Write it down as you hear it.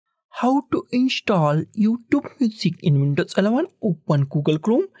How to install YouTube Music in Windows 11. Open Google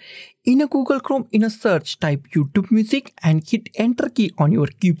Chrome. In a Google Chrome, in a search, type YouTube Music and hit enter key on your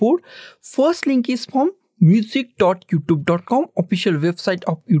keyboard. First link is from music.youtube.com, official website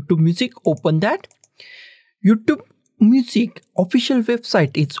of YouTube Music. Open that. YouTube Music official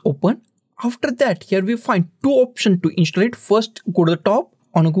website is open. After that, here we find two options to install it. First, go to the top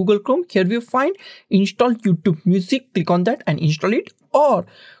on a Google Chrome. Here we find install YouTube Music. Click on that and install it. Or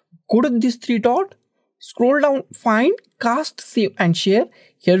go to this three dot, scroll down, find cast, save and share.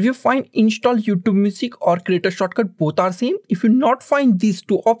 Here we find install YouTube Music or create a shortcut. Both are same. If you not find these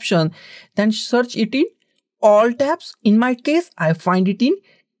two options, then search it in all tabs. In my case, I find it in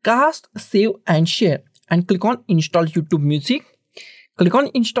cast, save and share and click on install YouTube Music. Click on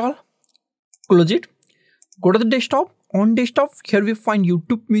install, close it, go to the desktop. On desktop, here we find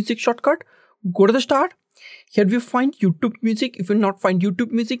YouTube Music shortcut. Go to the start. Here we find YouTube Music. If you not find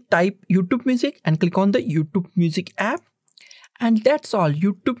YouTube Music, type YouTube Music and click on the YouTube Music app. And that's all.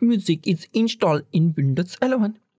 YouTube Music is installed in Windows 11.